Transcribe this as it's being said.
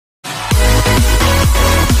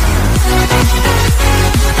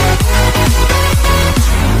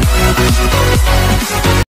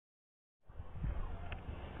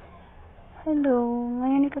Hello,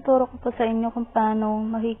 ngayon ituturo ko po sa inyo kung paano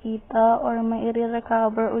makikita or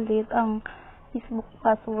mai-recover ulit ang Facebook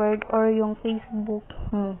password or yung Facebook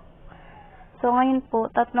mo. So ngayon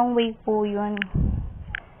po, tatlong way po yun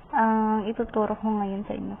ang ituturo ko ngayon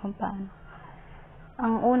sa inyo kung paano.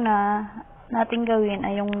 Ang una natin gawin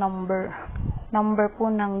ay yung number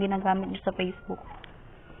po ng ginagamit nyo sa Facebook.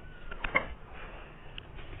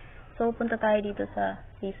 So punta tayo dito sa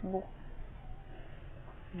Facebook.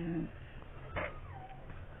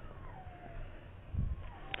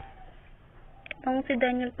 Ang si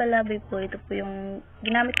Daniel Palabay po, ito po yung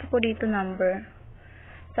ginamit ko po dito number.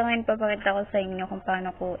 So ngayon papakita ko sa inyo kung paano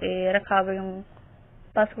ko i-recover yung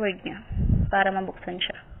password niya para mabuksan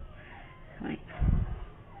siya. Okay.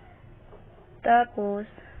 Tapos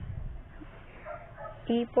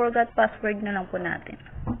i-forgot password na lang po natin.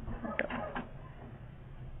 Ito.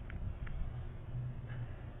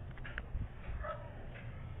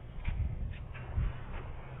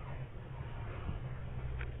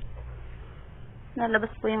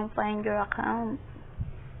 Nalabas po yung find your account.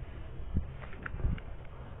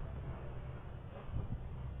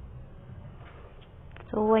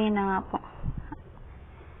 So, ayan na nga po.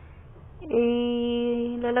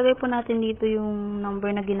 Lalagay po natin dito yung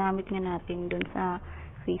number na ginamit nga natin dun sa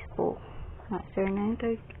Facebook.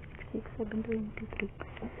 09366723.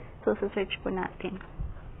 So, search po natin.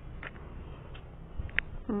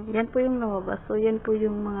 Yan po yung lumabas. So, yan po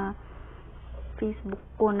yung mga Facebook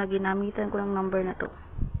ko na ginamitan ko ng number na to.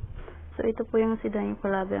 So, ito po yung si Daniel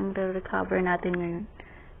Palabay ang re-recover natin ngayon.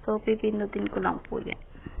 So, pipindutin ko lang po yan.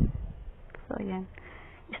 So, ayan.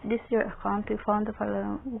 Is this your account? We found the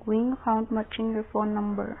following account matching your phone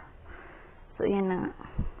number. So, ayan na.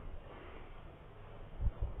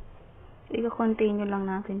 I-continue lang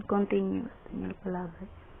natin. Continue. Daniel Palabay.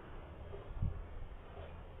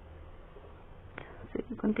 So,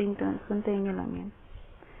 continue lang yan.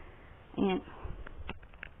 Ayan.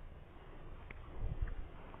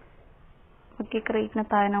 Magki-create na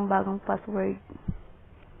tayo ng bagong password.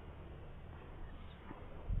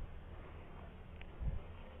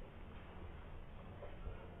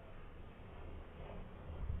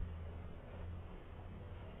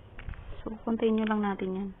 So, continue lang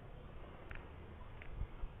natin yan.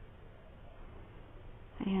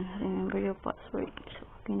 Ayan, remember your password. So,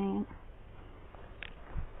 okay na yan.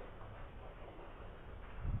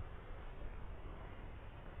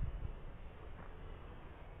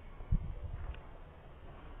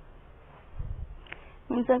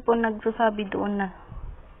 Minsan po nagsasabi doon na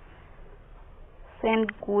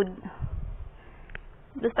send code.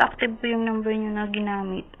 Basta active po yung number nyo na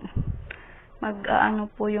ginamit.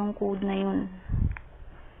 Mag-ano po yung code na yun.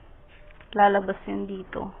 Lalabas yun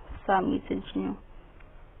dito sa message nyo.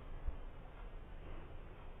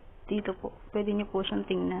 Dito po. Pwede nyo po siyang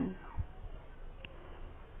tingnan.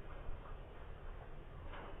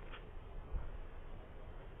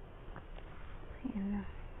 Ayan na.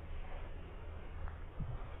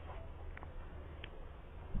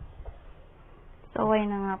 So, okay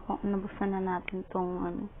na nga po. Nabuksan na natin tong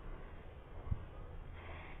ano.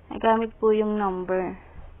 Nagamit po yung number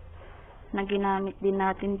na ginamit din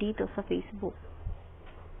natin dito sa Facebook.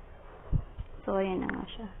 So, ayan na nga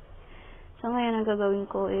siya. So, ngayon ang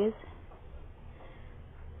gagawin ko is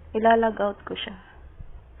ilalog out ko siya.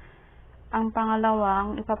 Ang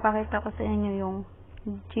pangalawang, ipapakita ko sa inyo yung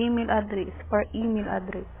Gmail address or email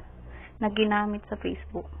address na ginamit sa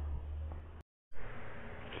Facebook.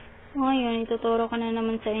 So, ngayon, ituturo ko na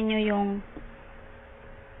naman sa inyo yung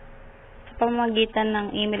sa pamamagitan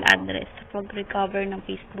ng email address sa pag-recover ng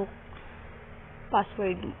Facebook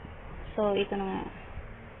password. So, ito na nga.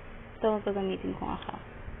 Ito ang gagamitin kong account.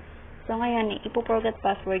 So, ngayon, ipo-forget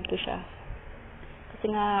password ko siya. Kasi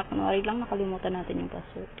nga, kunwari lang nakalimutan natin yung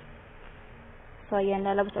password. So, ayan,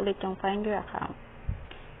 lalabas ulit yung find your account.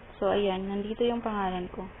 So, ayan, nandito yung pangalan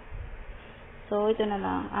ko. So, ito na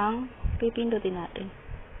lang ang pipindutin natin.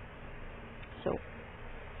 So,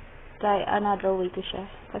 try another way ko siya.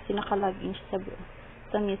 Kasi nakalagin siya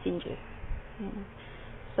sa messenger. Ayan.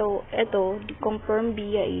 So, ito, confirm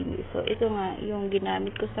via email. So, ito nga, yung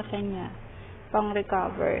ginamit ko sa kanya pang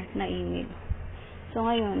recover na email. So,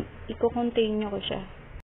 ngayon, i-continue ko siya.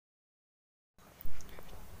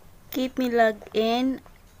 Keep me logged in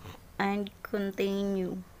and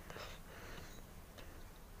continue.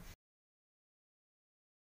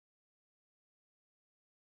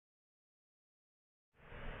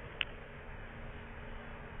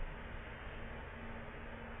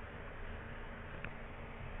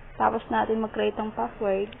 Tapos natin mag-create ng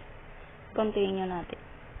password, continue natin.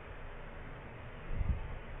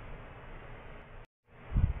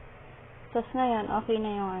 Tapos ngayon, okay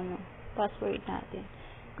na yung ano. password natin.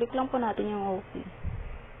 Click lang po natin yung OK.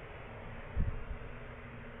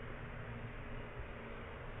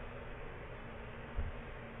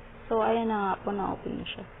 So, ayan na nga po, na-open na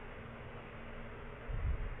siya.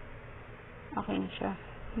 Okay na siya.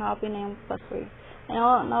 Na-open na yung password.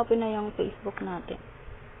 Na-open na yung Facebook natin.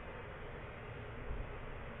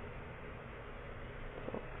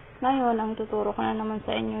 So, ngayon, ang tuturo ko na naman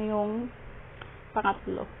sa inyo yung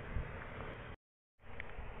pangatlo.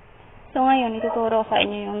 So, ngayon, ituturo ko sa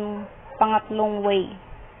inyo yung pangatlong way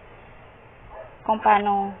kung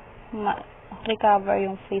paano recover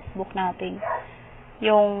yung Facebook natin.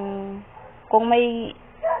 Yung kung may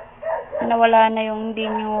nawala na yung hindi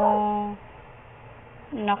nyo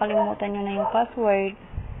nakalimutan nyo na yung password,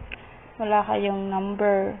 wala kayong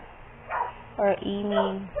number or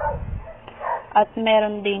email, at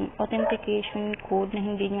meron ding authentication code na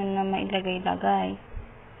hindi nyo na mailagay-lagay.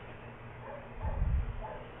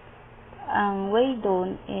 Ang way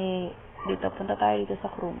doon dito, punta tayo dito sa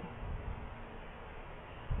Chrome.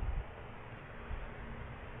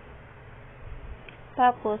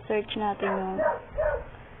 Tapos, search natin yung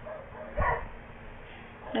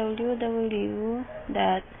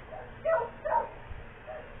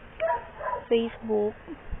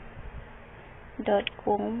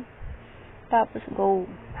www.facebook.com, tapos go.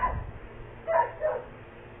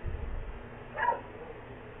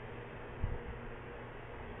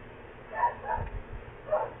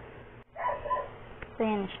 So,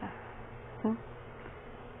 yan siya.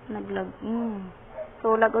 Nag-log in.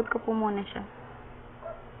 So, logout ko po muna siya.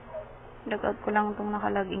 Logout ko lang itong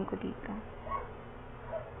nakalagin ko dito.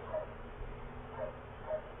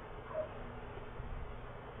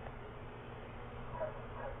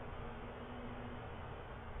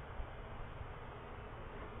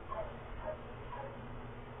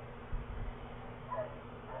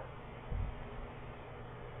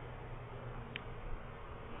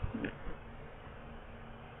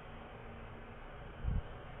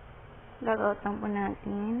 Logout lang po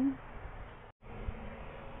natin.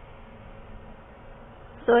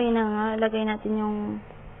 So, yun na nga. Lagay natin yung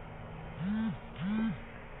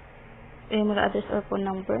email address or phone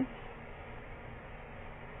number.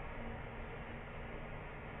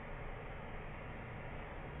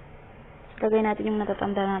 Lagay natin yung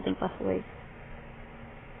natatanda nating password.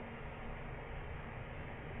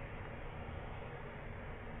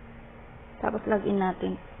 Tapos, login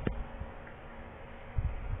natin.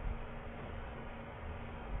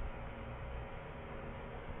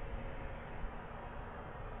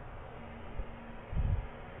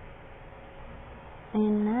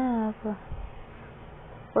 Ayan na.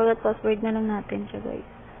 Forgot password na lang natin siya, guys.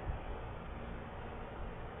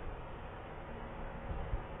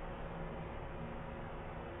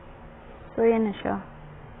 So, ayan na siya.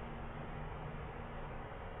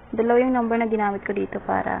 Dalawa yung number na ginamit ko dito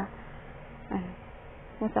para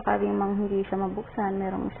kung sakaling mang hindi siya mabuksan,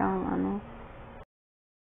 merong isang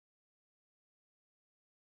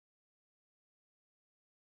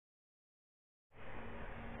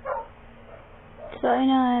So,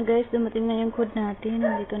 ayun na guys, dumating na yung code natin.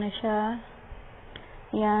 Nandito na siya.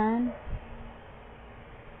 Ayan.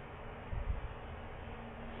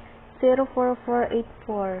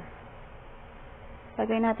 04484.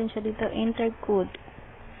 Lagay natin siya dito. Enter code.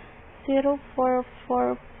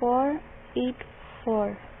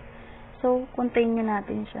 04484. So, continue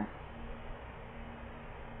natin siya.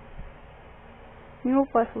 New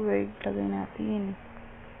password. Lagay natin.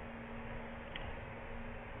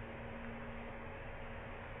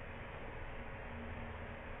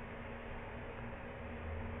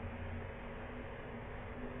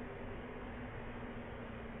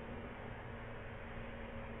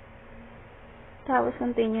 Tapos,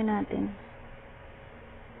 continue natin.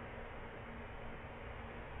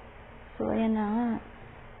 So, ayan na nga.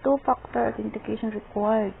 2-factor authentication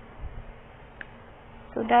required.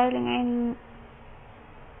 So, dahil ngayon,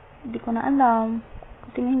 hindi ko na alam.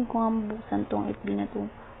 Tingin ko nga mabuksan tong FB na to.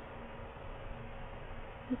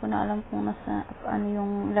 Hindi ko na alam kung ano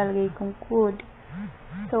yung lalagay kong code.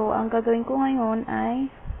 So, ang gagawin ko ngayon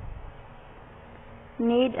ay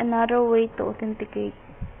need another way to authenticate.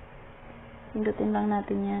 Pindutin lang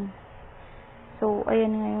natin yan. So,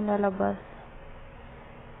 ayan nga yung lalabas.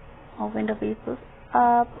 Open the Facebook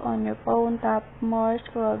app on your phone, tap more,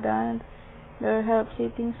 scroll down, there help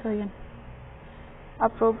settings. So, yun.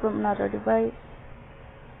 Approve from another device.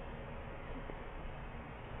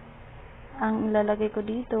 Ang ilalagay ko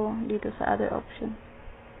dito sa other option.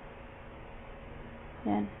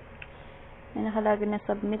 Yan. May nakalagay na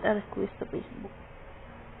submit a request to Facebook.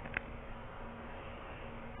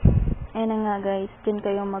 Ayan na nga guys, dyan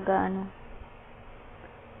kayo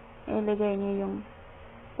ilagay niyo yung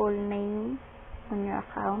full name on your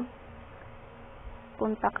account,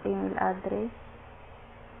 contact email address,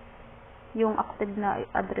 yung active na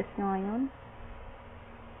address nyo ngayon,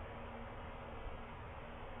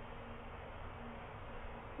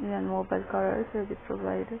 yan, mobile carrier, service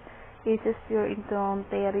provider, cases you're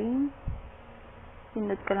encountering,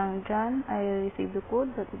 pindot ka lang dyan, I received the code,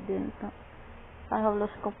 but it didn't, I have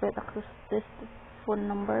lost complete access to this phone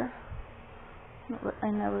number, but I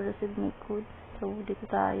never received my code. So, dito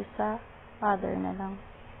tayo sa other na lang.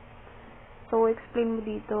 So, explain mo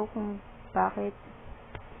dito kung bakit,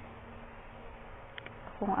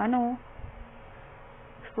 kung ano,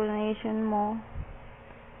 explanation mo,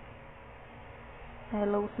 I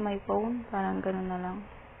lost my phone, parang ganun na lang.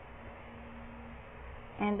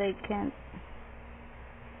 And I can't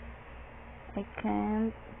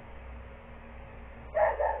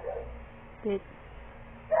get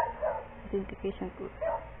authentication code.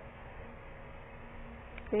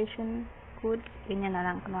 Authentication code, ganyan na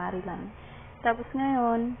lang, kunwari lang. Tapos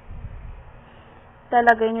ngayon,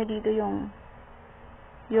 talagay nyo dito yung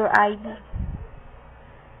your ID.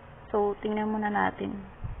 So, tingnan muna natin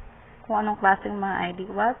kung anong klaseng mga ID.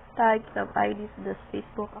 What types of IDs does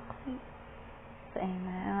Facebook accept? So, ayun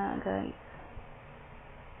na, guys.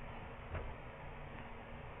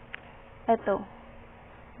 Ito,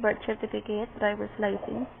 birth certificate, driver's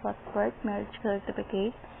license, passport, marriage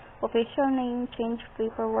certificate, official name, change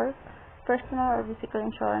paperwork, personal or physical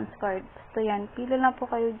insurance card. So, yan. Pila lang po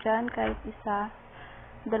kayo dyan, kahit isa,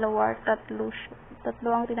 dalawa, tatlo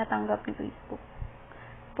ang tinatanggap ni Facebook.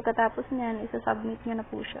 Pagkatapos niyan, isa-submit nyo na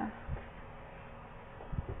po siya.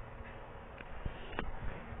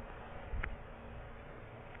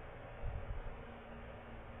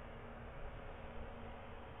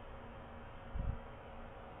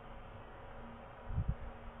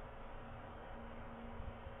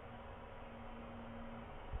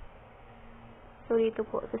 So, dito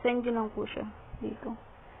po, sasend nyo lang po siya. Dito.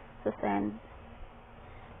 Sasend.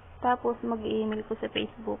 Tapos, mag-email ko sa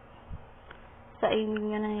Facebook. Sa email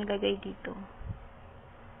nyo na nilagay dito.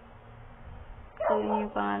 So, yun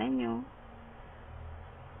yung pangalan nyo.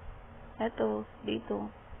 Eto,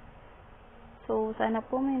 dito. So, sana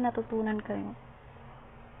po may natutunan kayo.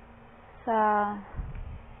 Sa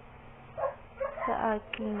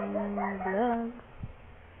aking vlog.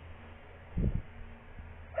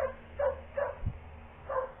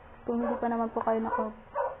 Kung hindi pa naman po kayo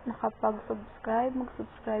nakapag-subscribe,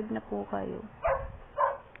 mag-subscribe na po kayo.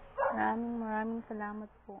 Maraming salamat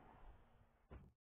po.